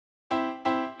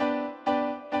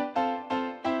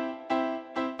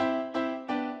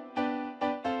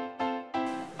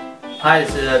Hi,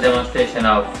 this is a demonstration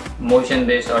of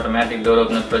motion-based automatic door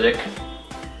opener project.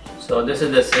 So this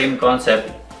is the same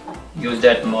concept used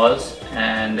at malls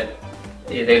and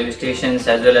railway stations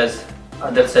as well as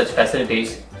other such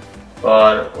facilities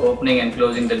for opening and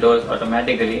closing the doors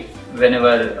automatically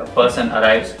whenever a person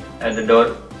arrives at the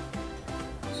door.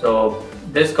 So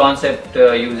this concept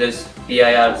uses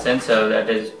PIR sensor, that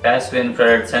is passive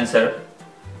infrared sensor.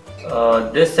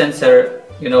 This sensor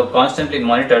constantly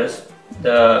monitors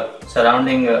the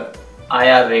surrounding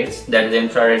IR rays, that is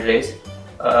infrared rays,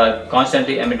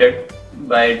 constantly emitted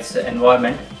by its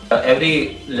environment.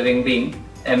 Every living being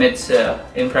emits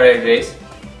infrared rays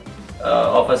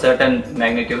of a certain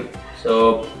magnitude.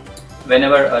 So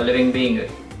whenever a living being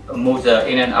moves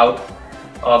in and out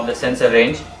of the sensor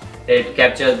range, it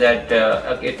captures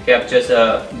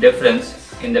a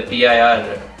difference in the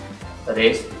PIR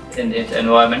rays in its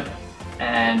environment,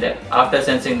 and after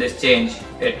sensing this change,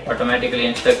 it automatically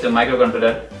instructs the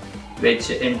microcontroller, which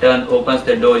in turn opens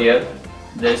the door here.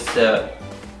 This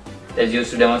is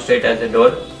used to demonstrate as a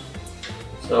door.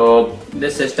 So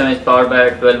this system is powered by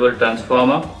a 12-volt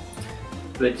transformer,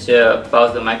 which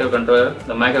powers the microcontroller.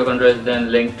 The microcontroller is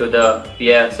then linked to the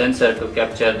PIR sensor to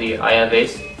capture the IR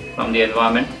rays from the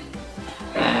environment,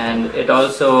 and it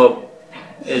also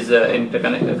is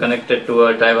connected to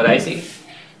a driver IC,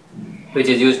 which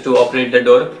is used to operate the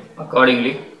door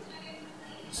accordingly.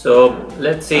 So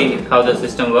let's see how the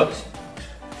system works.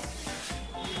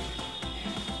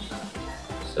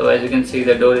 So as you can see,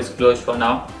 the door is closed for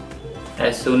now.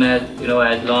 As long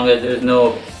as there is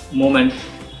no movement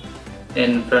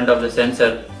in front of the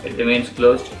sensor, it remains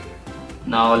closed.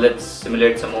 Now let's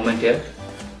simulate some movement here.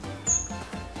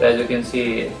 So as you can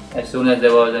see, as soon as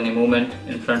there was any movement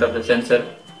in front of the sensor,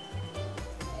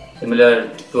 similar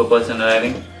to a person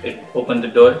arriving, it opened the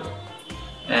door.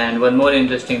 And one more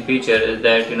interesting feature is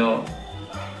that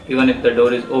even if the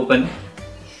door is open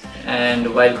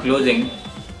and while closing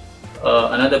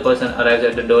another person arrives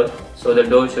at the door, so the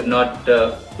door should not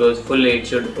close fully, it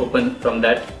should open from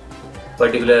that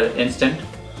particular instant.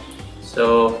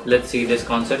 So let's see this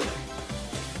concept.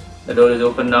 The door is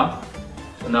open now.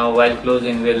 So now while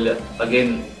closing, we'll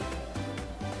again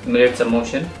simulate some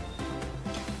motion.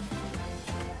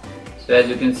 So as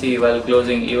you can see, while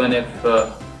closing, even if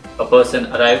a person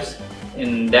arrives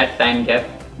in that time gap,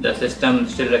 the system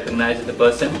still recognizes the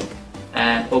person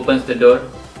and opens the door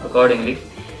accordingly.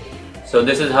 So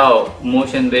this is how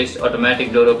motion-based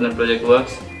automatic door opener project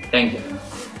works. Thank you.